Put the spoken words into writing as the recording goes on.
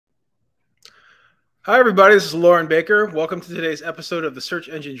Hi, everybody. This is Lauren Baker. Welcome to today's episode of the Search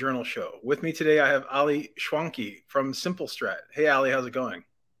Engine Journal Show. With me today, I have Ali Schwanke from Strat. Hey, Ali, how's it going?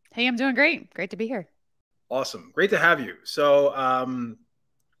 Hey, I'm doing great. Great to be here. Awesome. Great to have you. So,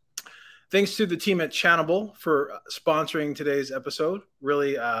 thanks to the team at Channable for sponsoring today's episode.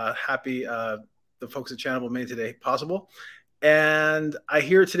 Really happy the folks at Channable made today possible. And I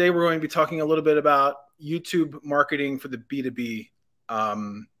hear today we're going to be talking a little bit about YouTube marketing for the B2B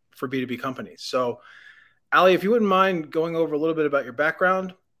for B2B companies. So, Ali, if you wouldn't mind going over a little bit about your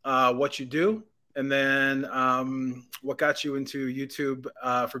background, what you do, and then what got you into YouTube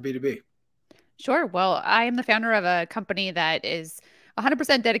for B2B. Sure. Well, I am the founder of a company that is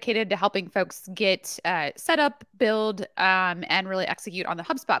 100% dedicated to helping folks get set up, build, and really execute on the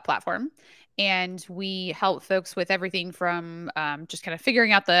HubSpot platform. And we help folks with everything from just kind of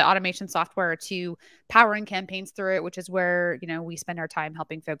figuring out the automation software to powering campaigns through it, which is where, we spend our time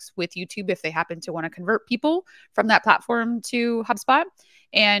helping folks with YouTube if they happen to want to convert people from that platform to HubSpot.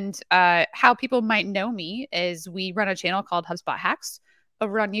 And how people might know me is we run a channel called HubSpot Hacks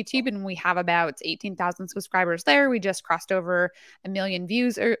over on YouTube, and we have about 18,000 subscribers there. We just crossed over 1 million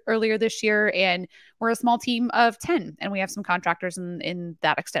views earlier this year, and we're a small team of 10, and we have some contractors in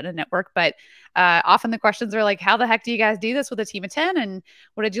that extended network. But often the questions are like, how the heck do you guys do this with a team of 10? And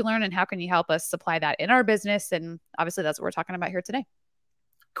what did you learn? And how can you help us supply that in our business? And obviously that's what we're talking about here today.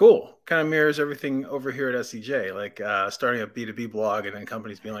 Cool. Kind of mirrors everything over here at SEJ, like starting a B2B blog and then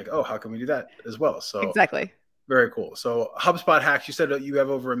companies being like, oh, how can we do that as well? So Exactly. very cool. So HubSpot Hacks, you said that you have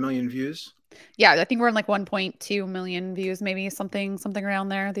over 1 million views. Yeah, I think we're in like 1.2 million views, maybe something around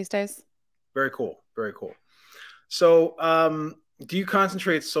there these days. Very cool. Very cool. So do you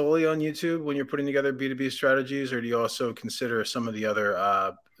concentrate solely on YouTube when you're putting together B2B strategies, or do you also consider some of the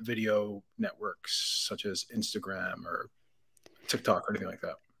other video networks such as Instagram or TikTok or anything like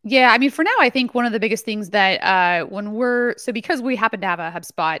that? Yeah, I mean, for now, I think one of the biggest things that because we happen to have a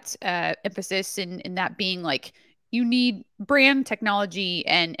HubSpot emphasis in that being like you need brand, technology,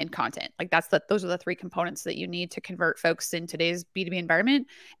 and content. Like those are the three components that you need to convert folks in today's B2B environment.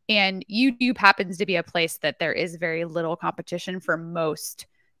 And YouTube happens to be a place that there is very little competition for most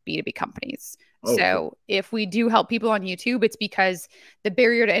B2B companies. Oh, So cool. if we do help people on YouTube, it's because the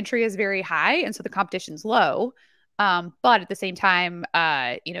barrier to entry is very high, and so the competition's low. But at the same time,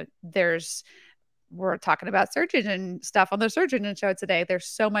 we're talking about search engine stuff on the search engine show today. There's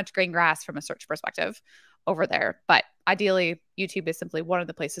so much green grass from a search perspective over there. But ideally, YouTube is simply one of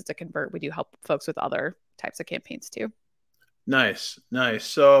the places to convert. We do help folks with other types of campaigns too. Nice, nice.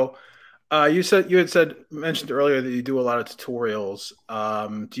 So you mentioned earlier that you do a lot of tutorials.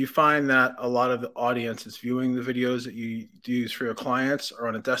 Do you find that a lot of the audience is viewing the videos that you use for your clients or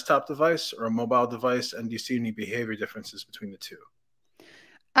on a desktop device or a mobile device? And do you see any behavior differences between the two?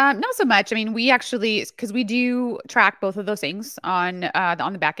 Not so much. I mean, we actually, because we do track both of those things on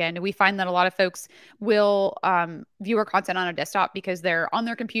the back end. We find that a lot of folks will view our content on a desktop because they're on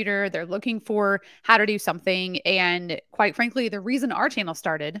their computer, they're looking for how to do something. And quite frankly, the reason our channel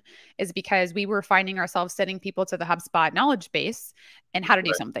started is because we were finding ourselves sending people to the HubSpot knowledge base and how to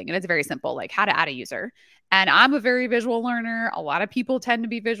do Right. something. And it's very simple, like how to add a user. And I'm a very visual learner. A lot of people tend to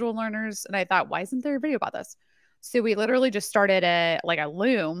be visual learners. And I thought, why isn't there a video about this? So we literally just started a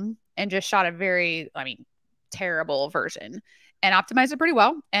Loom and just shot a very, terrible version and optimized it pretty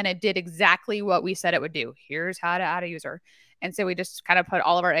well. And it did exactly what we said it would do. Here's how to add a user. And so we just kind of put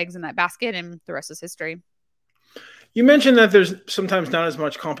all of our eggs in that basket, and the rest is history. You mentioned that there's sometimes not as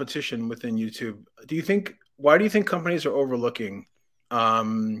much competition within YouTube. Why do you think companies are overlooking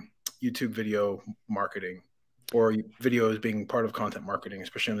YouTube video marketing or videos being part of content marketing,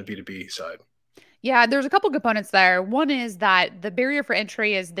 especially on the B2B side? Yeah, there's a couple components there. One is that the barrier for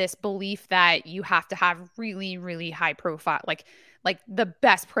entry is this belief that you have to have really, really high profile, like the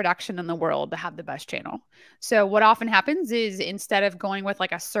best production in the world to have the best channel. So what often happens is instead of going with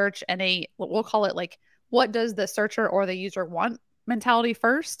like a search and we'll call it like, what does the searcher or the user want mentality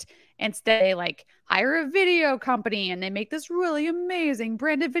first? Instead, they like hire a video company and they make this really amazing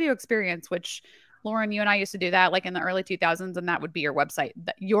branded video experience, which Lauren, you and I used to do that like in the early 2000s, and that would be your website,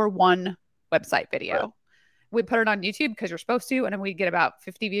 your one website video. Right. We'd put it on YouTube because you're supposed to, and then we'd get about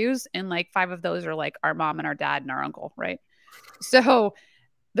 50 views, and like 5 of those are like our mom and our dad and our uncle, right? So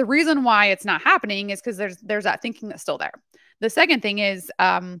the reason why it's not happening is because there's that thinking that's still there. The second thing is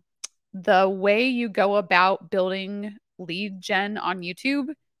the way you go about building lead gen on YouTube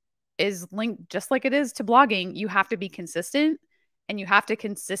is linked just like it is to blogging. You have to be consistent, and you have to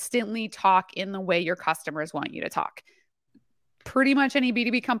consistently talk in the way your customers want you to talk. Pretty much any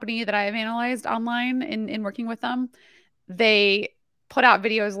B2B company that I have analyzed online in working with them, they put out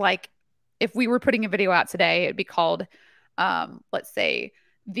videos like if we were putting a video out today, it'd be called, let's say,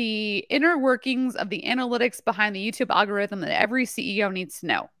 the inner workings of the analytics behind the YouTube algorithm that every CEO needs to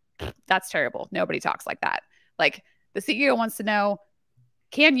know. That's terrible. Nobody talks like that. Like, the CEO wants to know,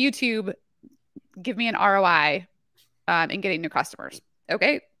 can YouTube give me an ROI in getting new customers?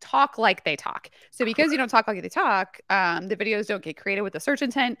 Okay, talk like they talk. So because you don't talk like they talk, the videos don't get created with a search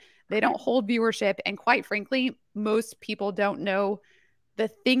intent. They don't hold viewership. And quite frankly, most people don't know the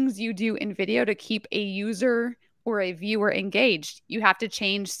things you do in video to keep a user or a viewer engaged. You have to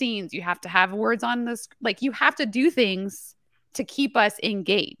change scenes. You have to have words on this. Like, you have to do things to keep us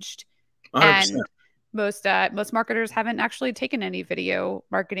engaged. 100%. And most marketers haven't actually taken any video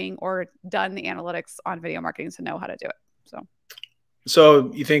marketing or done the analytics on video marketing to know how to do it.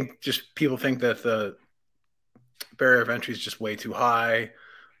 So you think just people think that the barrier of entry is just way too high,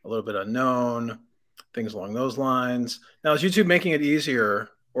 a little bit unknown, things along those lines. Now, is YouTube making it easier,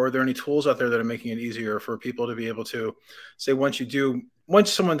 or are there any tools out there that are making it easier for people to be able to say,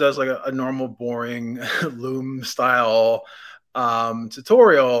 once someone does like a normal, boring Loom style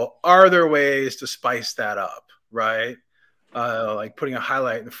tutorial, are there ways to spice that up, right? Like putting a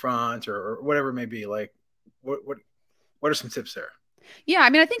highlight in the front or whatever it may be. Like, what are some tips there? Yeah, I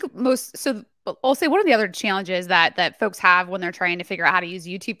mean, I think so I'll say one of the other challenges that folks have when they're trying to figure out how to use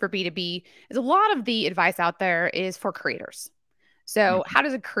YouTube for B2B is a lot of the advice out there is for creators. So how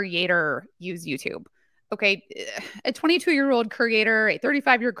does a creator use YouTube? Okay, a 22-year-old creator, a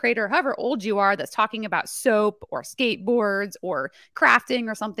 35-year creator, however old you are, that's talking about soap or skateboards or crafting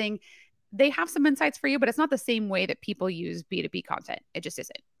or something, they have some insights for you, but it's not the same way that people use B2B content. It just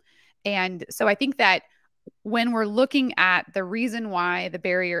isn't. And so I think that when we're looking at the reason why the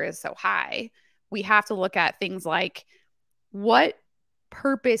barrier is so high, we have to look at things like, what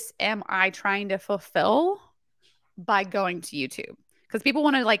purpose am I trying to fulfill by going to YouTube? Because people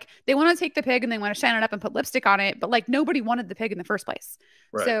want to they want to take the pig and they want to shine it up and put lipstick on it, but like nobody wanted the pig in the first place.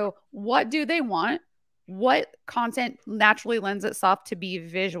 Right. So what do they want? What content naturally lends itself to be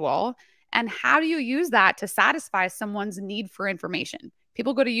visual? And how do you use that to satisfy someone's need for information?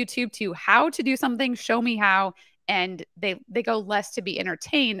 People go to YouTube to how to do something, show me how, and they go less to be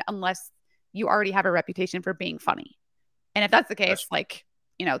entertained unless you already have a reputation for being funny. And if that's the case,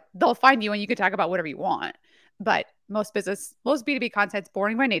 they'll find you and you can talk about whatever you want. But most B2B content's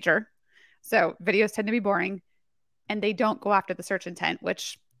boring by nature. So videos tend to be boring and they don't go after the search intent,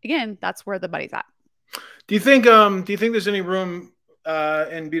 which again, that's where the money's at. Do you think there's any room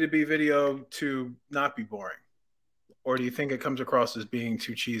in B2B video to not be boring? Or do you think it comes across as being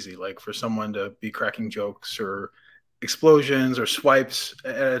too cheesy, like for someone to be cracking jokes or explosions or swipes,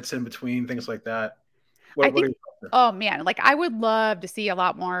 edits in between, things like that? Oh man, I would love to see a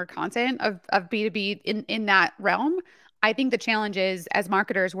lot more content of B2B in that realm. I think the challenge is, as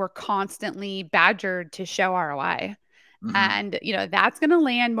marketers, we're constantly badgered to show ROI. Mm-hmm. And, that's going to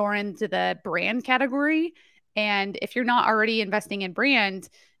land more into the brand category. And if you're not already investing in brand,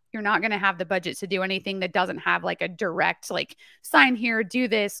 you're not going to have the budget to do anything that doesn't have a direct, sign here, do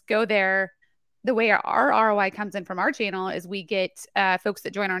this, go there. The way our ROI comes in from our channel is we get folks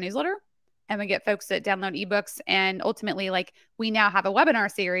that join our newsletter and we get folks that download ebooks. And ultimately, we now have a webinar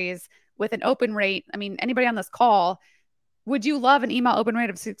series with an open rate. I mean, anybody on this call, would you love an email open rate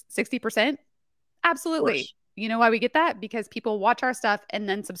of 60%? Absolutely. You know why we get that? Because people watch our stuff and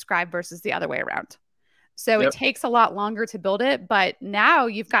then subscribe versus the other way around. So It takes a lot longer to build it, but now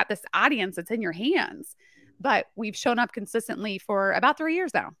you've got this audience that's in your hands. But we've shown up consistently for about 3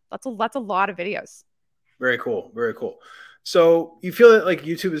 years now. That's a lot of videos. Very cool. Very cool. So you feel that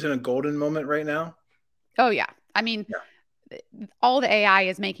YouTube is in a golden moment right now? Oh yeah. I mean, all the AI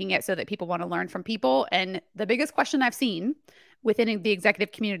is making it so that people want to learn from people. And the biggest question I've seen within the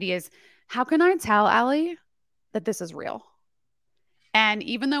executive community is, how can I tell, Allie, that this is real? And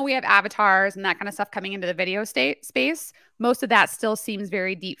even though we have avatars and that kind of stuff coming into the video space, most of that still seems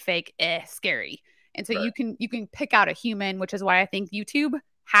very deep fake, scary. And so you can pick out a human, which is why I think YouTube,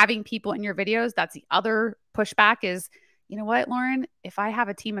 having people in your videos, that's the other pushback is, you know what, Lauren, if I have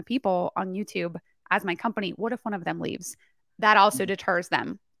a team of people on YouTube as my company, what if one of them leaves? That also deters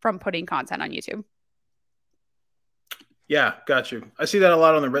them from putting content on YouTube. Yeah, got you. I see that a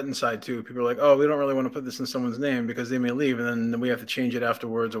lot on the written side too. People are like, oh, we don't really want to put this in someone's name because they may leave and then we have to change it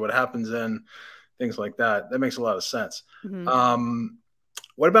afterwards, or what happens then, things like that. That makes a lot of sense. Mm-hmm.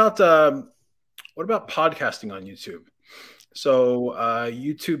 What about podcasting on YouTube? So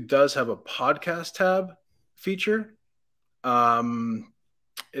YouTube does have a podcast tab feature.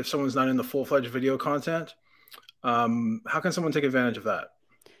 If someone's not in the full-fledged video content, how can someone take advantage of that?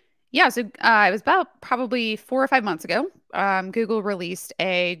 Yeah, so it was about probably 4 or 5 months ago. Google released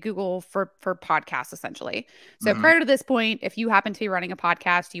a Google for podcasts, essentially. So Hmm. prior to this point, if you happen to be running a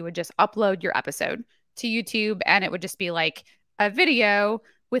podcast, you would just upload your episode to YouTube, and it would just be like a video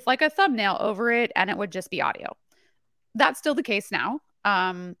with like a thumbnail over it, and it would just be audio. That's still the case now,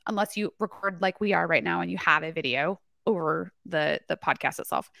 unless you record like we are right now and you have a video over the podcast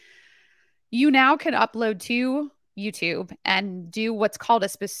itself. You now can upload to YouTube and do what's called a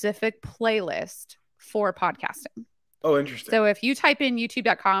specific playlist for podcasting. Oh, interesting. So if you type in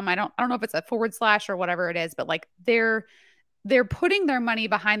youtube.com, I don't know if it's a forward slash or whatever it is, but like they're putting their money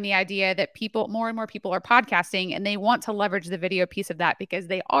behind the idea that people, more and more people are podcasting, and they want to leverage the video piece of that because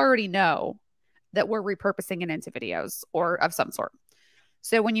they already know that we're repurposing it into videos or of some sort.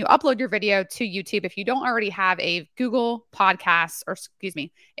 So when you upload your video to YouTube, if you don't already have a Google Podcasts, or excuse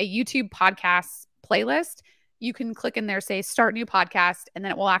me, a YouTube Podcasts playlist, you can click in there, say start new podcast, and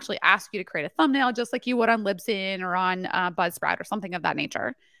then it will actually ask you to create a thumbnail just like you would on Libsyn or on Buzzsprout or something of that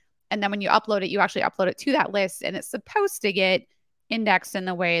nature. And then when you upload it, you actually upload it to that list, and it's supposed to get indexed in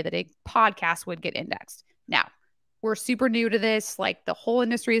the way that a podcast would get indexed. Now, we're super new to this. Like the whole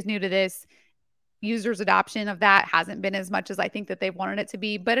industry is new to this. Users' adoption of that hasn't been as much as I think that they've wanted it to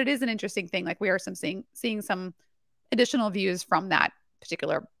be, but it is an interesting thing. Like we are seeing some additional views from that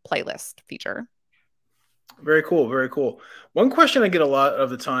particular playlist feature. Very cool. Very cool. One question I get a lot of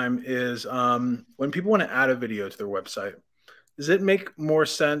the time is when people want to add a video to their website, does it make more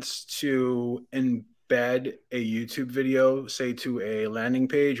sense to embed a YouTube video, say to a landing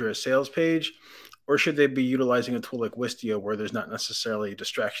page or a sales page? Or should they be utilizing a tool like Wistia where there's not necessarily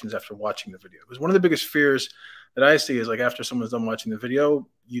distractions after watching the video? Because one of the biggest fears that I see is like after someone's done watching the video,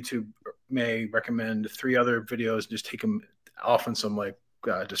 YouTube may recommend 3 other videos and just take them off on some like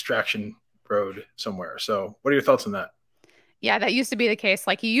distraction road somewhere. So what are your thoughts on that? Yeah, that used to be the case.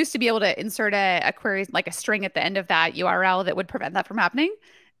 Like you used to be able to insert a query, like a string at the end of that URL that would prevent that from happening.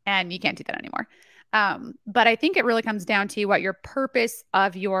 And you can't do that anymore. But I think it really comes down to what your purpose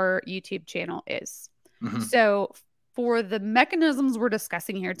of your YouTube channel is. Mm-hmm. So for the mechanisms we're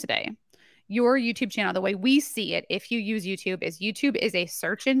discussing here today, your YouTube channel, the way we see it, if you use YouTube is a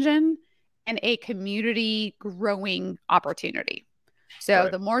search engine and a community growing opportunity. So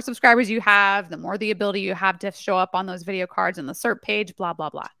Right. the more subscribers you have, the more the ability you have to show up on those video cards and the SERP page, blah, blah,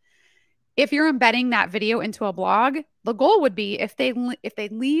 blah. If you're embedding that video into a blog, the goal would be if they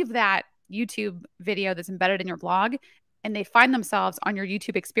leave that YouTube video that's embedded in your blog and they find themselves on your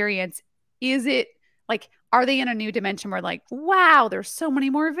YouTube experience, is it like, are they in a new dimension where like, wow, there's so many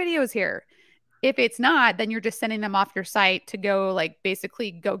more videos here? If it's not, then you're just sending them off your site to go like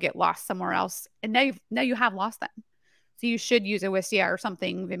basically go get lost somewhere else. And now you have lost them. So you should use a Wistia or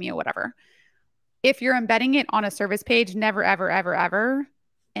something, Vimeo, whatever. If you're embedding it on a service page, never, ever, ever, ever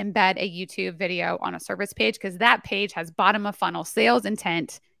embed a YouTube video on a service page because that page has bottom of funnel sales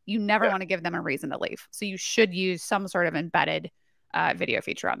intent. You never want to give them a reason to leave. So you should use some sort of embedded video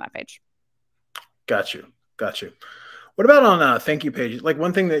feature on that page. Got you. Got you. What about on thank you pages? Like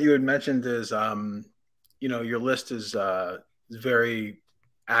one thing that you had mentioned is, your list is very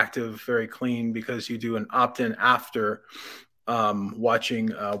active, very clean because you do an opt-in after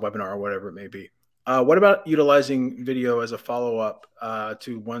watching a webinar or whatever it may be. What about utilizing video as a follow-up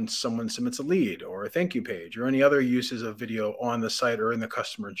to once someone submits a lead or a thank you page or any other uses of video on the site or in the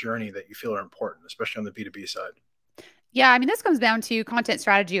customer journey that you feel are important, especially on the B2B side? Yeah, I mean, this comes down to content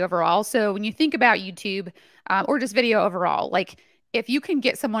strategy overall. So when you think about YouTube or just video overall, like if you can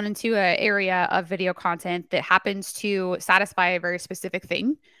get someone into an area of video content that happens to satisfy a very specific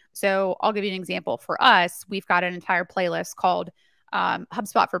thing. So I'll give you an example. For us, we've got an entire playlist called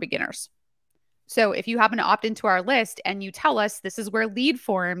HubSpot for Beginners. So if you happen to opt into our list and you tell us this is where lead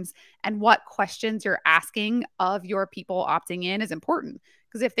forms and what questions you're asking of your people opting in is important.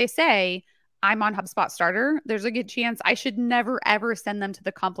 Because if they say, I'm on HubSpot Starter, there's a good chance I should never, ever send them to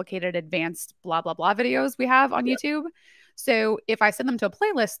the complicated, advanced, blah, blah, blah videos we have on YouTube. So if I send them to a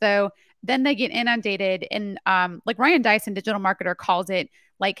playlist, though, then they get inundated. And like Ryan Dyson, digital marketer, calls it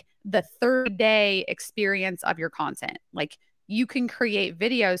like the 30-day experience of your content. Like you can create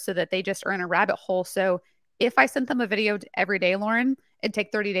videos so that they just are in a rabbit hole. So if I sent them a video every day, Lauren, it'd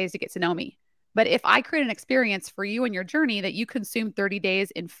take 30 days to get to know me. But if I create an experience for you and your journey that you consume 30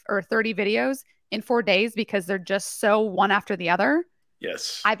 days or 30 videos in 4 days because they're just so one after the other,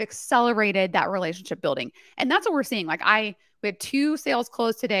 yes, I've accelerated that relationship building. And that's what we're seeing. Like we had 2 sales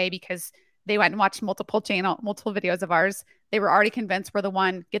closed today because they went and watched multiple videos of ours. They were already convinced we're the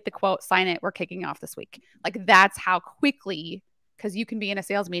one, get the quote, sign it, we're kicking off this week. Like that's how quickly, because you can be in a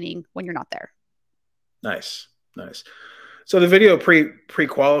sales meeting when you're not there. Nice, nice. So the video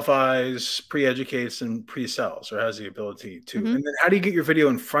pre-qualifies, pre-educates, and pre-sells, or has the ability to. Mm-hmm. And then how do you get your video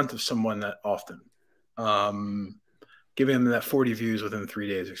in front of someone that often? Giving them that 40 views within 3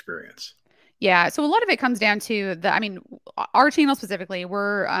 days experience. Yeah, so a lot of it comes down to I mean, our channel specifically,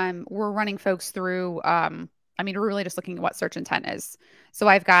 we're running folks through I mean, we're really just looking at what search intent is. So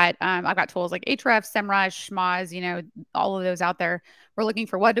I've got tools like Ahrefs, SEMrush, Moz, you know, all of those out there. We're looking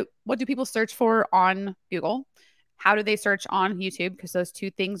for what do people search for on Google? How do they search on YouTube? Because those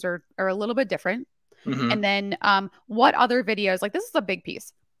two things are a little bit different. Mm-hmm. And then what other videos, like this is a big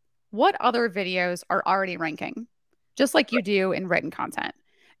piece. What other videos are already ranking? Just like you do in written content.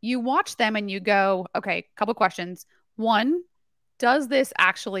 You watch them and you go, okay, couple questions. One, does this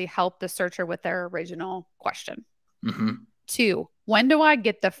actually help the searcher with their original question? Mm-hmm. Two, when do I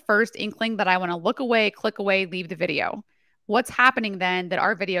get the first inkling that I want to look away, click away, leave the video? What's happening then that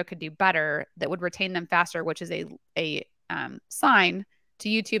our video could do better that would retain them faster, which is a sign to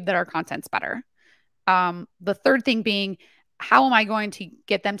YouTube that our content's better. The third thing being, how am I going to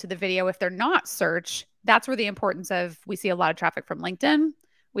get them to the video if they're not search? That's where the importance of, we see a lot of traffic from LinkedIn.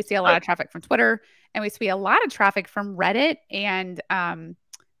 We see a lot of traffic from Twitter, and we see a lot of traffic from Reddit and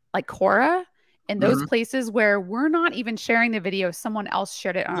like Quora and those places where we're not even sharing the video. Someone else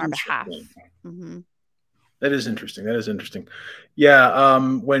shared it on our behalf. Mm-hmm. That is interesting. That is interesting. Yeah.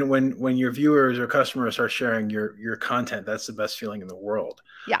 When your viewers or customers start sharing your content, that's the best feeling in the world.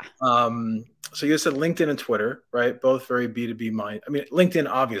 Yeah. So you said LinkedIn and Twitter, right? Both very B2B mind. I mean, LinkedIn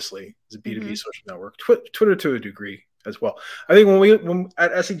obviously is a B2B social network. Twitter to a degree as well. I think when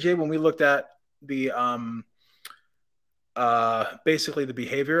at SEJ, when we looked at the basically the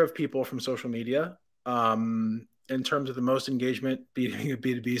behavior of people from social media, in terms of the most engagement,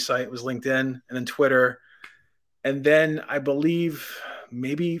 B2B site was LinkedIn, and then Twitter. And then I believe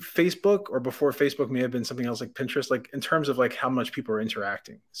maybe Facebook, or before Facebook may have been something else like Pinterest, like in terms of like how much people are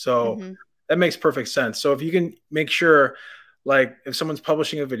interacting. So that makes perfect sense. So if you can make sure, like if someone's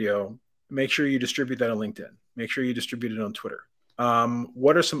publishing a video, make sure you distribute that on LinkedIn. Make sure you distribute it on Twitter.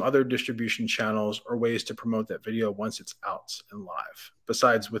 What are some other distribution channels or ways to promote that video once it's out and live,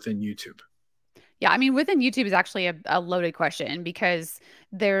 besides within YouTube? Yeah, I mean, within YouTube is actually a loaded question because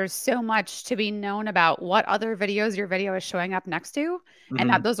there's so much to be known about what other videos your video is showing up next to, and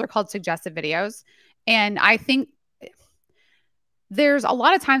that those are called suggested videos. And I think there's a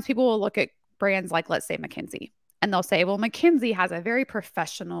lot of times people will look at brands like, let's say, McKinsey, and they'll say, well, McKinsey has a very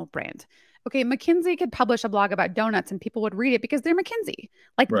professional brand. Okay, McKinsey could publish a blog about donuts and people would read it because they're McKinsey.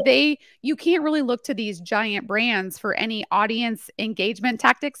 Like you can't really look to these giant brands for any audience engagement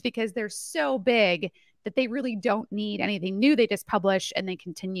tactics because they're so big that they really don't need anything new. They just publish and they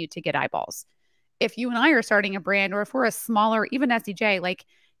continue to get eyeballs. If you and I are starting a brand, or if we're a smaller, even SEJ, like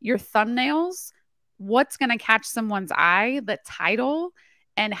your thumbnails, what's going to catch someone's eye, the title,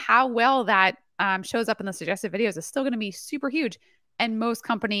 and how well that shows up in the suggested videos is still going to be super huge. And most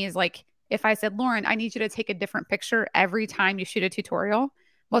companies, like, if I said, Lauren, I need you to take a different picture every time you shoot a tutorial,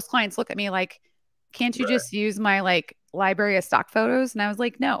 most clients look at me like, can't you just use my like library of stock photos? And I was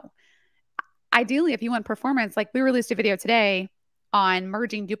like, no. Ideally, if you want performance, like we released a video today on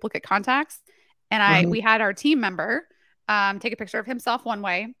merging duplicate contacts. And we had our team member take a picture of himself one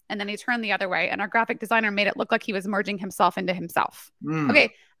way, and then he turned the other way. And our graphic designer made it look like he was merging himself into himself.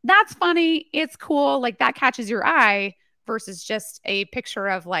 Okay, that's funny. It's cool. Like that catches your eye versus just a picture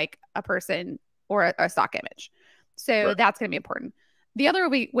of like a person or a stock image. So that's going to be important. The other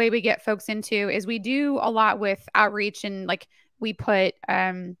way we get folks into is we do a lot with outreach, and like we put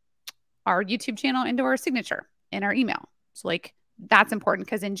our YouTube channel into our signature in our email. So like that's important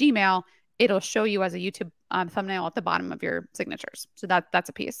because in Gmail, it'll show you as a YouTube thumbnail at the bottom of your signatures. So that's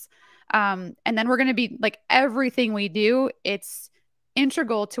a piece. And then we're going to be like everything we do, it's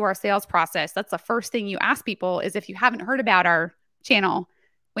integral to our sales process. That's the first thing you ask people is if you haven't heard about our channel,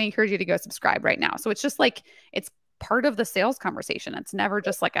 we encourage you to go subscribe right now. So it's just like, it's part of the sales conversation. It's never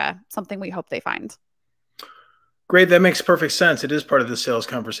just like something we hope they find. Great. That makes perfect sense. It is part of the sales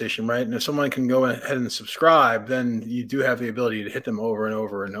conversation, right? And if someone can go ahead and subscribe, then you do have the ability to hit them over and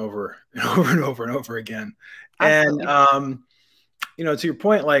over and over and over and over and over again. Absolutely. And, you know, to your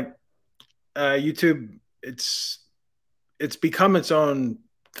point, like YouTube, it's become its own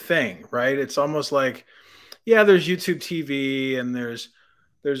thing, right? It's almost like, yeah, there's YouTube TV and there's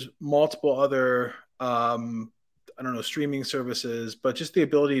multiple other, I don't know, streaming services, but just the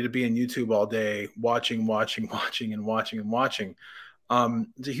ability to be in YouTube all day, watching. It's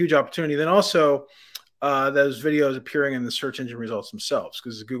a huge opportunity. Then also those videos appearing in the search engine results themselves,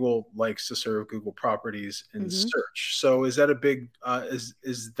 because Google likes to serve Google properties in search. So is that a big,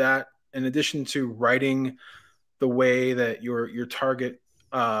 is that in addition to writing the way that your target,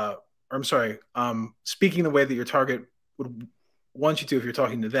 or I'm sorry, speaking the way that your target would want you to if you're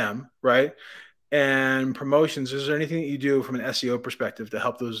talking to them, right? And promotions, is there anything that you do from an SEO perspective to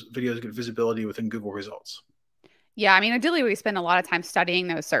help those videos get visibility within Google results? Yeah, I mean, ideally, we spend a lot of time studying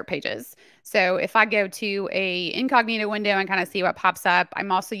those SERP pages. So if I go to a incognito window and kind of see what pops up,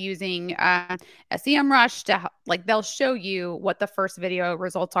 I'm also using SEMrush to like they'll show you what the first video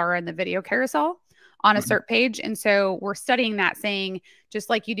results are in the video carousel on a Mhm. SERP page. And so we're studying that, saying just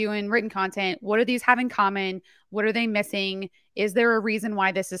like you do in written content, what do these have in common? What are they missing? Is there a reason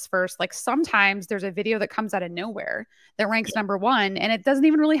why this is first? Like sometimes there's a video that comes out of nowhere that ranks #1 and it doesn't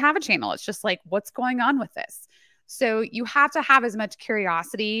even really have a channel. It's just like, what's going on with this? So you have to have as much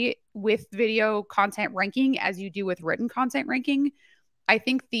curiosity with video content ranking as you do with written content ranking. I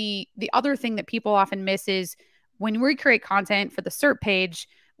think the other thing that people often miss is when we create content for the SERP page,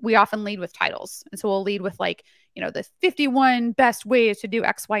 we often lead with titles. And so we'll lead with like, the 51 best ways to do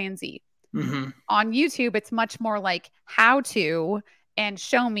X, Y, and Z. Mm-hmm. On YouTube, it's much more like how to and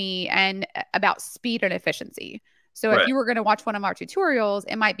show me and about speed and efficiency. So if Right. you were going to watch one of our tutorials,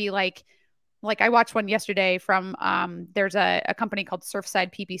 it might be like I watched one yesterday from there's a company called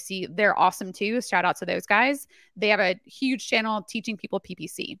Surfside PPC. They're awesome too. Shout out to those guys. They have a huge channel teaching people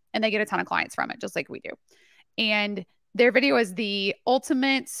PPC and they get a ton of clients from it, just like we do. And their video is the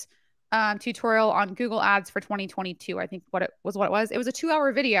ultimate tutorial on Google Ads for 2022. I think what it was. It was a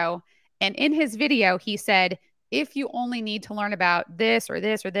 2-hour video. And in his video, he said, if you only need to learn about this or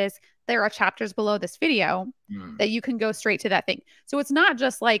this or this, there are chapters below this video that you can go straight to that thing. So it's not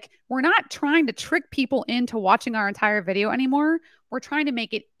just like, we're not trying to trick people into watching our entire video anymore. We're trying to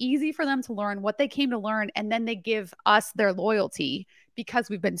make it easy for them to learn what they came to learn. And then they give us their loyalty because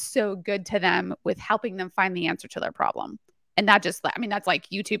we've been so good to them with helping them find the answer to their problem. And that just, I mean, that's like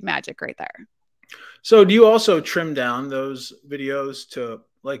YouTube magic right there. So do you also trim down those videos to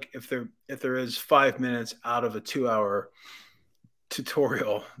like if there is 5 minutes out of a 2-hour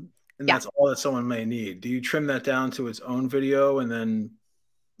tutorial and that's all that someone may need? Do you trim that down to its own video and then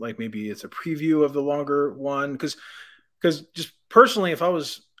like maybe it's a preview of the longer one? Because just personally, if I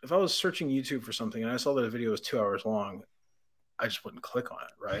was searching YouTube for something and I saw that a video was 2 hours long, I just wouldn't click on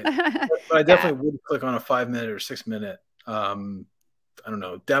it, right? But I definitely would click on a 5-minute or 6-minute I don't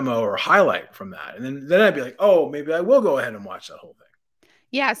know, demo or highlight from that. And then I'd be like, oh, maybe I will go ahead and watch that whole thing.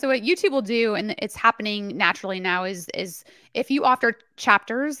 Yeah. So what YouTube will do, and it's happening naturally now, is if you offer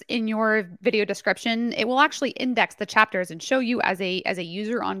chapters in your video description, it will actually index the chapters and show you as a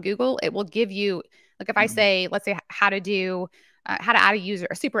user on Google. It will give you, like if I say, let's say how to add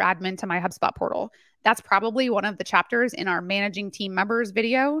a super admin to my HubSpot portal. That's probably one of the chapters in our managing team members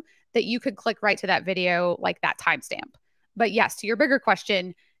video that you could click right to that video, like that timestamp. But yes, to your bigger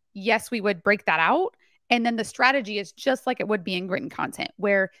question, yes, we would break that out. And then the strategy is just like it would be in written content,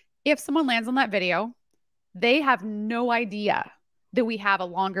 where if someone lands on that video, they have no idea that we have a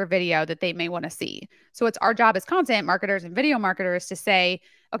longer video that they may want to see. So it's our job as content marketers and video marketers to say,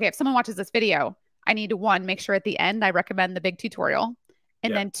 okay, if someone watches this video, I need to, 1, make sure at the end I recommend the big tutorial.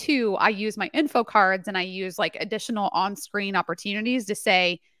 And then 2, I use my info cards and I use like additional on-screen opportunities to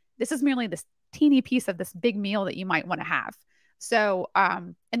say, this is merely this teeny piece of this big meal that you might want to have. So,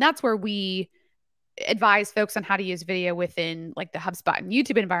 and that's where we advise folks on how to use video within like the HubSpot and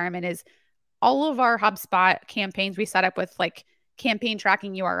YouTube environment. Is all of our HubSpot campaigns we set up with like campaign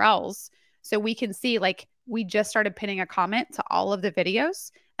tracking URLs. So we can see, like, we just started pinning a comment to all of the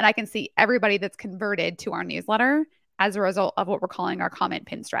videos, and I can see everybody that's converted to our newsletter as a result of what we're calling our comment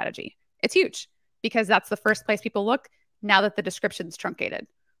pin strategy. It's huge because that's the first place people look now that the description's truncated.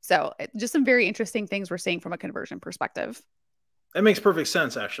 So just some very interesting things we're seeing from a conversion perspective. That makes perfect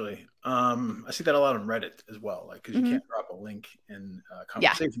sense, actually. I see that a lot on Reddit as well, like because you can't drop a link in a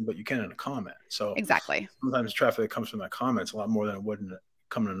conversation, but you can in a comment. So exactly, sometimes traffic that comes from that comment is a lot more than it would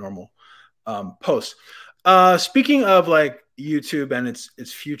come in a normal post. Speaking of like YouTube and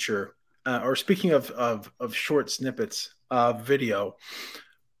its future, or speaking of short snippets of video,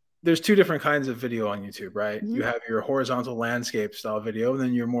 there's 2 different kinds of video on YouTube, right? You have your horizontal landscape style video, and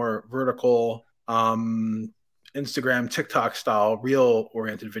then your more vertical Instagram, TikTok style, reel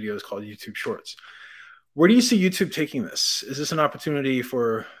oriented videos called YouTube Shorts. Where do you see YouTube taking this? Is this an opportunity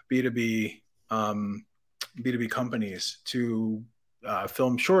for B2B companies to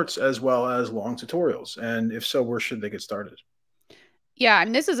film shorts as well as long tutorials? And if so, where should they get started? Yeah,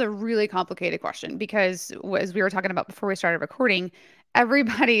 and this is a really complicated question because, as we were talking about before we started recording,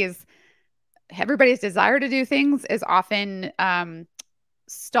 everybody's desire to do things is often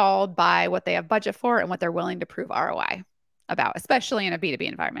stalled by what they have budget for and what they're willing to prove ROI about, especially in a B2B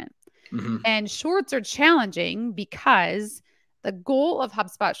environment. Mm-hmm. And shorts are challenging because the goal of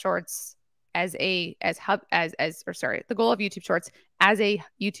HubSpot Shorts the goal of YouTube Shorts as a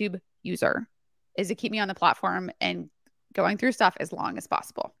YouTube user is to keep me on the platform and going through stuff as long as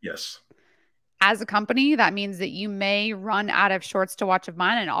possible. Yes. As a company, that means that you may run out of shorts to watch of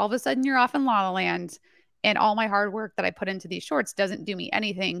mine, and all of a sudden you're off in La La Land, and all my hard work that I put into these shorts doesn't do me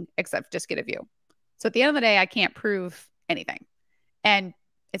anything except just get a view. So at the end of the day, I can't prove anything. And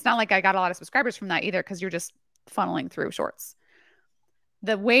it's not like I got a lot of subscribers from that either, because you're just funneling through shorts.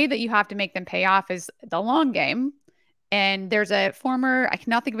 The way that you have to make them pay off is the long game. And there's a former, I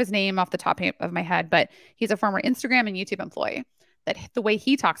cannot think of his name off the top of my head, but he's a former Instagram and YouTube employee, that the way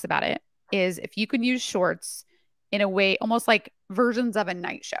he talks about it is if you can use shorts in a way, almost like versions of a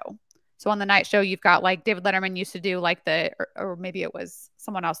night show. So on the night show, you've got like David Letterman used to do like or maybe it was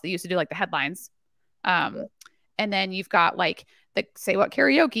someone else that used to do like the headlines. And then you've got like the Say What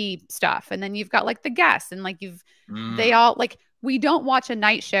karaoke stuff. And then you've got like the guests, and like they all like, we don't watch a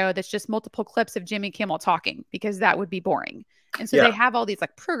night show that's just multiple clips of Jimmy Kimmel talking, because that would be boring. And so they have all these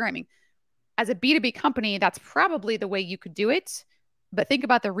like programming. As a B2B company, that's probably the way you could do it. But think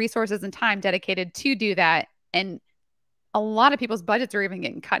about the resources and time dedicated to do that. And a lot of people's budgets are even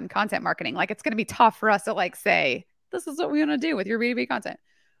getting cut in content marketing. Like, it's going to be tough for us to like say, this is what we want to do with your B2B content.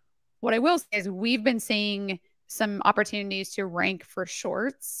 What I will say is we've been seeing some opportunities to rank for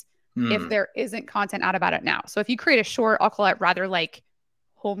shorts if there isn't content out about it now. So if you create a short, I'll call it rather like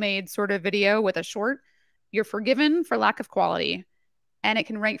homemade sort of video with a short, you're forgiven for lack of quality, and it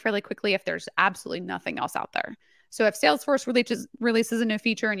can rank fairly quickly if there's absolutely nothing else out there. So if Salesforce releases a new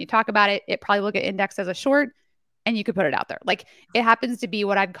feature and you talk about it, it probably will get indexed as a short, and you could put it out there. Like, it happens to be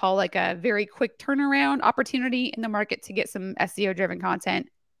what I'd call like a very quick turnaround opportunity in the market to get some SEO driven content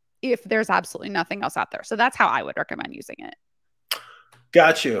if there's absolutely nothing else out there. So that's how I would recommend using it.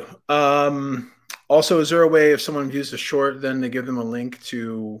 Got you. Also, is there a way if someone views a short, then to give them a link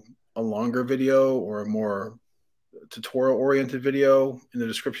to a longer video or a more tutorial oriented video in the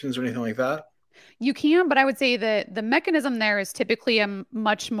descriptions or anything like that? You can, but I would say that the mechanism there is typically a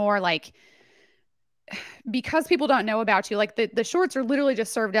much more like, because people don't know about you, like the shorts are literally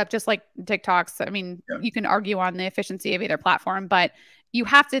just served up just like TikToks. I mean, you can argue on the efficiency of either platform, but you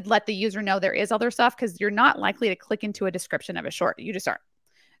have to let the user know there is other stuff, because you're not likely to click into a description of a short. You just aren't.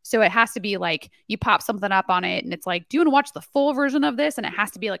 So it has to be like you pop something up on it and it's like, do you want to watch the full version of this? And it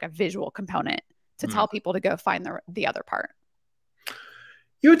has to be like a visual component to tell people to go find the other part.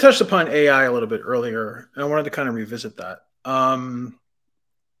 You had touched upon AI a little bit earlier, and I wanted to kind of revisit that.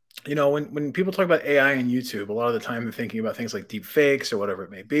 You know, when people talk about AI in YouTube, a lot of the time they're thinking about things like deep fakes or whatever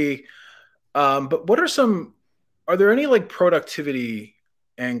it may be. But are there any like productivity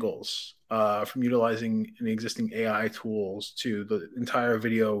angles from utilizing the existing AI tools to the entire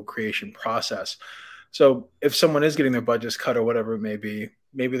video creation process? So if someone is getting their budgets cut or whatever it may be,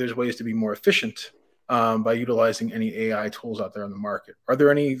 maybe there's ways to be more efficient by utilizing any AI tools out there in the market. Are there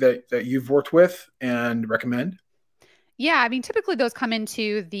any that you've worked with and recommend? Yeah, I mean, typically those come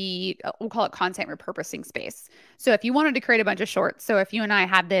into the, we'll call it content repurposing space. So if you wanted to create a bunch of shorts, so if you and I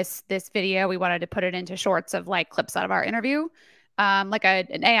had this video, we wanted to put it into shorts of like clips out of our interview, like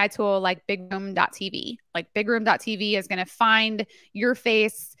an AI tool like bigroom.tv. Like bigroom.tv is going to find your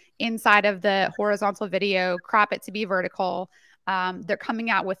face inside of the horizontal video, crop it to be vertical. They're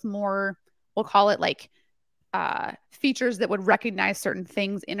coming out with more, we'll call it like features that would recognize certain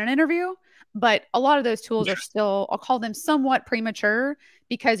things in an interview. But a lot of those tools are still, I'll call them somewhat premature,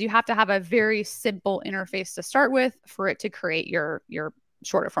 because you have to have a very simple interface to start with for it to create your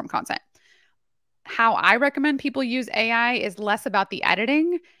shorter form content. How I recommend people use AI is less about the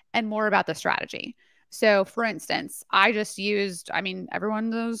editing and more about the strategy. So for instance, I just used, I mean, everyone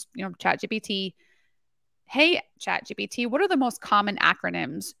knows, ChatGPT. Hey, ChatGPT, what are the most common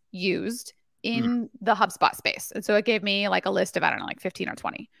acronyms used in the HubSpot space? And so it gave me like a list of, I don't know, like 15 or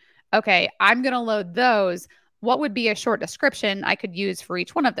 20. Okay, I'm going to load those. What would be a short description I could use for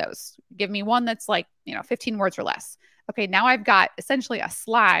each one of those? Give me one that's like, 15 words or less. Okay, now I've got essentially a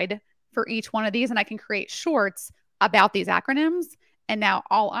slide for each one of these, and I can create shorts about these acronyms. And now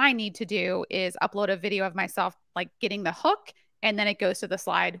all I need to do is upload a video of myself like getting the hook, and then it goes to the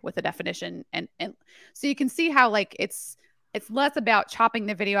slide with a definition. And so you can see how like it's less about chopping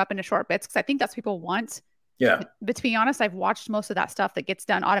the video up into short bits, because I think that's what people want. Yeah. But to be honest, I've watched most of that stuff that gets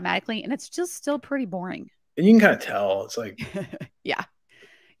done automatically, and it's just still pretty boring. And you can kind of tell. It's like, yeah.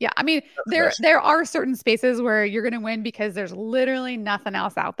 I mean, there are certain spaces where you're going to win because there's literally nothing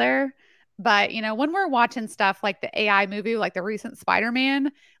else out there. But when we're watching stuff like the AI movie, like the recent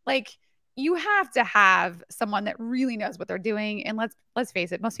Spider-Man, like you have to have someone that really knows what they're doing. And let's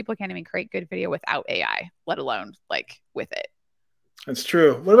face it, most people can't even create good video without AI, let alone like with it. That's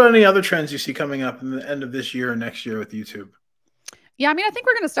true. What about any other trends you see coming up in the end of this year or next year with YouTube? Yeah, I mean, I think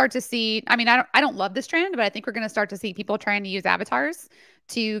we're going to start to see, I mean, I don't love this trend, but I think we're going to start to see people trying to use avatars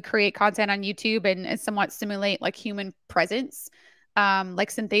to create content on YouTube and somewhat simulate like human presence. Like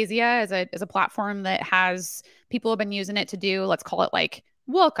Synthesia is a platform that has people have been using it to do, let's call it like,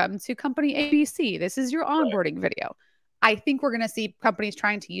 welcome to company ABC. This is your onboarding video. I think we're going to see companies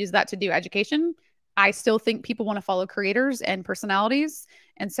trying to use that to do education. I still think people want to follow creators and personalities.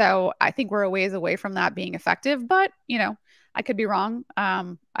 And so I think we're a ways away from that being effective, but you know, I could be wrong.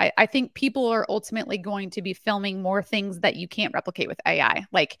 I think people are ultimately going to be filming more things that you can't replicate with AI.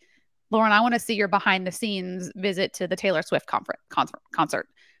 Like, Lauren, I want to see your behind the scenes visit to the Taylor Swift concert.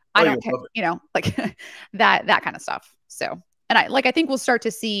 I don't care, you know, like that kind of stuff. So, and I think we'll start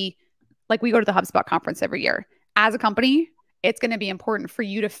to see, like we go to the HubSpot conference every year. As a company, it's going to be important for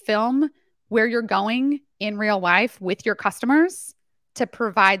you to film where you're going in real life with your customers to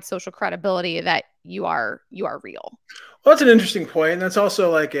provide social credibility that you are real. Well, that's an interesting point. And that's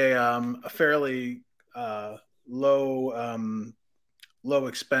also like a fairly low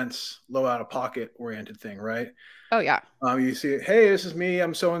expense, low out of pocket oriented thing, right? Oh yeah. You see, hey, this is me.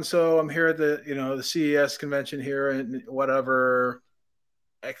 I'm so and so. I'm here at the the CES convention here and whatever,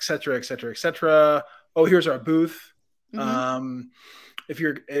 et cetera, et cetera, et cetera. Oh, here's our booth. Mm-hmm. If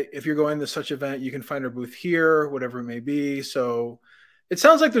you're going to such event, you can find our booth here, whatever it may be. So it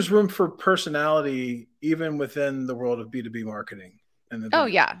sounds like there's room for personality even within the world of B2B marketing. Oh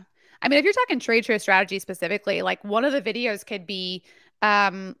yeah. I mean, if you're talking trade show strategy specifically, like one of the videos could be,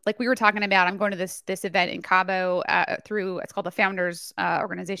 like we were talking about, I'm going to this event in Cabo through, it's called the Founders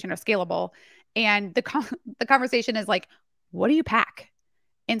Organization or Scalable. And the conversation is like, what do you pack?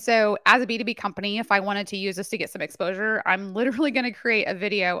 And so as a B2B company, if I wanted to use this to get some exposure, I'm literally going to create a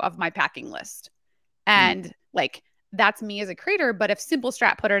video of my packing list. And like, that's me as a creator. But if Simple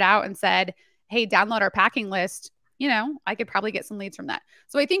Strat put it out and said, hey, download our packing list, you know, I could probably get some leads from that.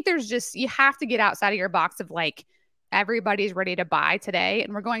 So I think there's just, you have to get outside of your box of like, everybody's ready to buy today.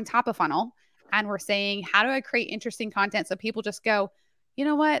 And we're going top of funnel and we're saying, how do I create interesting content? So people just go, you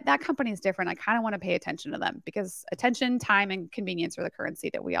know what, that company is different. I kind of want to pay attention to them because attention, time, and convenience are the currency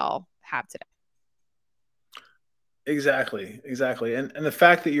that we all have today. Exactly. And the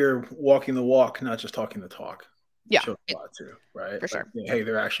fact that you're walking the walk, not just talking the talk. Yeah. Shows a lot too, right? For sure. Like, hey,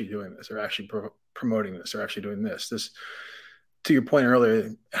 they're actually doing this. They're actually promoting this. They're actually doing this. This, to your point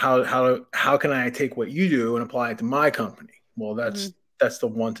earlier, how can I take what you do and apply it to my company? Well, that's the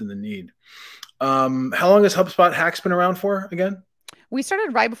want and the need. How long has HubSpot Hacks been around for again? We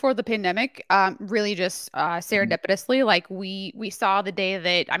started right before the pandemic, really just serendipitously. Like we saw the day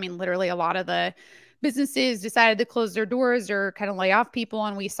that, I mean, literally a lot of the businesses decided to close their doors or kind of lay off people.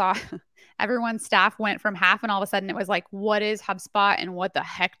 And we saw everyone's staff went from half and all of a sudden it was like, what is HubSpot and what the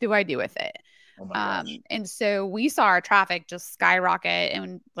heck do I do with it? Oh my gosh. And so we saw our traffic just skyrocket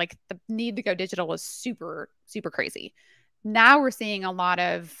and like the need to go digital was super, super crazy. Now we're seeing a lot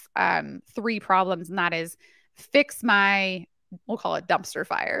of three problems, and that is fix my, we'll call it dumpster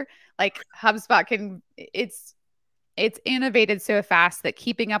fire. Like HubSpot it's innovated so fast that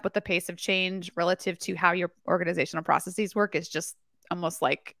keeping up with the pace of change relative to how your organizational processes work is just almost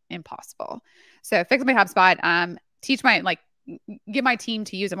like impossible. So fix my HubSpot, get my team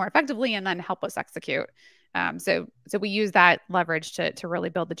to use it more effectively and then help us execute. So we use that leverage to really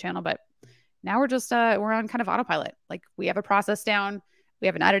build the channel, but now we're just, we're on kind of autopilot. Like we have a process down, we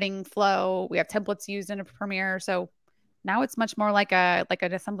have an editing flow, we have templates used in a Premiere. So now it's much more like an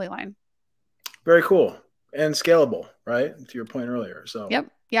assembly line. Very cool and scalable, right? To your point earlier. So yep.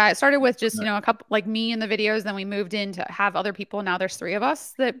 Yeah. It started with just, a couple like me in the videos. Then we moved in to have other people. Now there's 3 of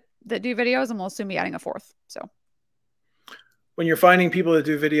us that do videos and we'll soon be adding a 4th. So when you're finding people that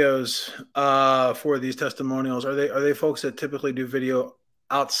do videos for these testimonials, are they folks that typically do video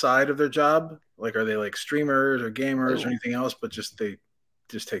outside of their job? Like, are they like streamers or gamers or anything else, but they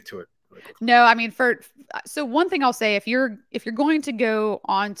just take to it? No, I mean, so one thing I'll say, if you're going to go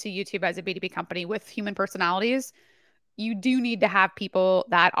onto YouTube as a B2B company with human personalities, you do need to have people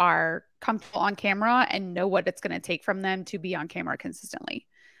that are comfortable on camera and know what it's going to take from them to be on camera consistently.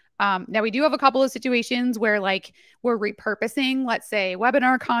 Now we do have a couple of situations where like we're repurposing, let's say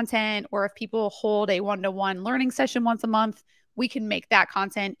webinar content, or if people hold a one-to-one learning session once a month, we can make that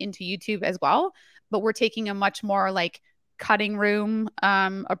content into YouTube as well. But we're taking a much more like cutting room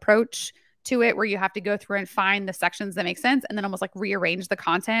approach to it, where you have to go through and find the sections that make sense and then almost like rearrange the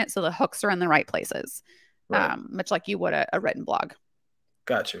content so the hooks are in the right places, right. Much like you would a written blog.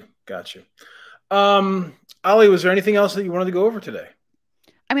 Got you. Got you. Ali, was there anything else that you wanted to go over today?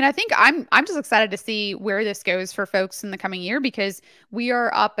 I mean, I think I'm just excited to see where this goes for folks in the coming year, because we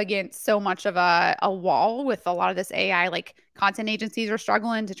are up against so much of a wall with a lot of this AI. Like, content agencies are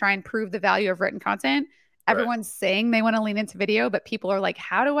struggling to try and prove the value of written content. Right. Everyone's saying they want to lean into video, but people are like,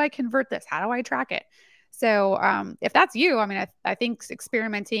 how do I convert this? How do I track it? So if that's you, I mean, I think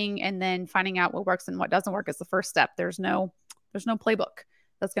experimenting and then finding out what works and what doesn't work is the first step. There's no playbook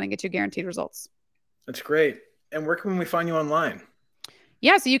that's going to get you guaranteed results. That's great. And where can we find you online?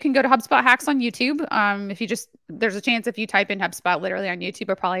 Yeah, so you can go to HubSpot Hacks on YouTube. There's a chance if you type in HubSpot literally on YouTube,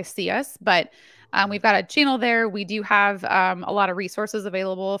 you'll probably see us. But we've got a channel there. We do have a lot of resources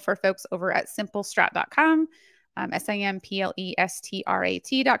available for folks over at simplestrat.com,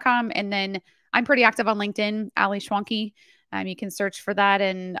 SAMPLESTRAT.com. And then I'm pretty active on LinkedIn, Ali Schwanke. You can search for that.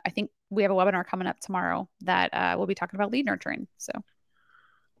 And I think we have a webinar coming up tomorrow that we'll be talking about lead nurturing. So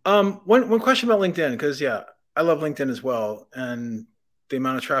one question about LinkedIn, because I love LinkedIn as well. And the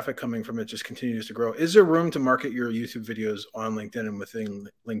amount of traffic coming from it just continues to grow. Is there room to market your YouTube videos on LinkedIn and within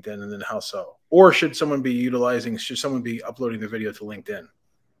LinkedIn, and then how so? Or should someone be uploading the video to LinkedIn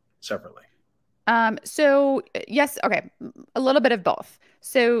separately? So yes. Okay. A little bit of both.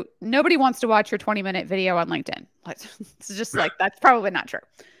 So nobody wants to watch your 20-minute video on LinkedIn. It's just like, that's probably not true.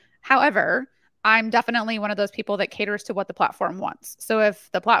 However, I'm definitely one of those people that caters to what the platform wants. So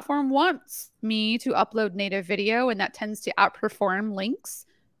if the platform wants me to upload native video and that tends to outperform links,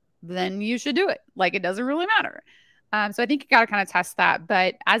 then you should do it. Like, it doesn't really matter. So I think you got to kind of test that.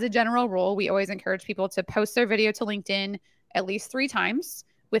 But as a general rule, we always encourage people to post their video to LinkedIn at least 3 times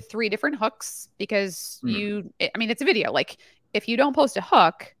with 3 different hooks, because it's a video. Like, if you don't post a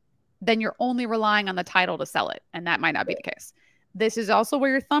hook, then you're only relying on the title to sell it. And that might not be the case. This is also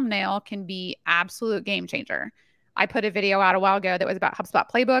where your thumbnail can be absolute game changer. I put a video out a while ago that was about HubSpot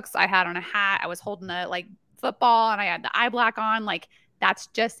playbooks. I had on a hat. I was holding a football, and I had the eye black on. Like, that's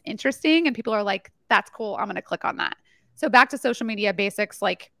just interesting. And people are like, that's cool. I'm going to click on that. So back to social media basics,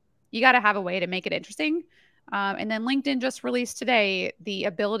 like, you got to have a way to make it interesting. And then LinkedIn just released today the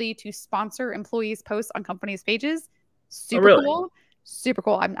ability to sponsor employees' posts on companies' pages. Super cool. Super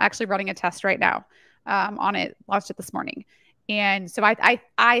cool. I'm actually running a test right now on it. Launched it this morning. And so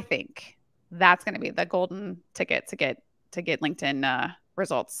I think that's going to be the golden ticket to get LinkedIn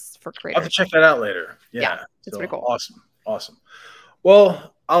results for creators. I'll have to check that out later. Yeah, it's pretty cool. Awesome.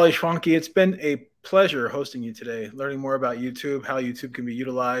 Well, Ali Schwanke, it's been a pleasure hosting you today, learning more about YouTube, how YouTube can be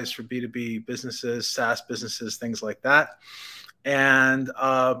utilized for B2B businesses, SaaS businesses, things like that, and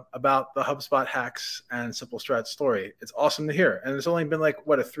about the HubSpot Hacks and Simple Strat story. It's awesome to hear. And it's only been a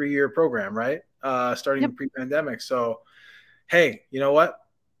 3-year program, right? Starting pre-pandemic. So, hey, you know what?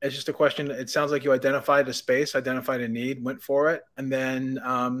 It's just a question. It sounds like you identified a space, identified a need, went for it. And then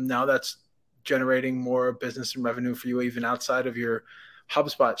now that's generating more business and revenue for you, even outside of your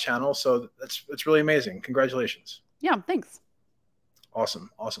HubSpot channel. So it's really amazing. Congratulations. Yeah, thanks.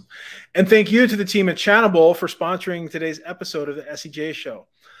 Awesome. And thank you to the team at Channable for sponsoring today's episode of the SEJShow.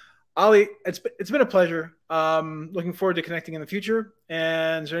 Ali, it's been a pleasure. Looking forward to connecting in the future.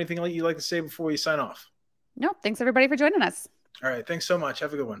 And is there anything you'd like to say before we sign off? No, thanks everybody for joining us. All right. Thanks so much.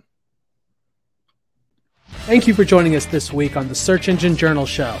 Have a good one. Thank you for joining us this week on the Search Engine Journal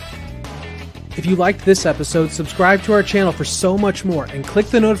Show. If you liked this episode, subscribe to our channel for so much more and click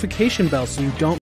the notification bell so you don't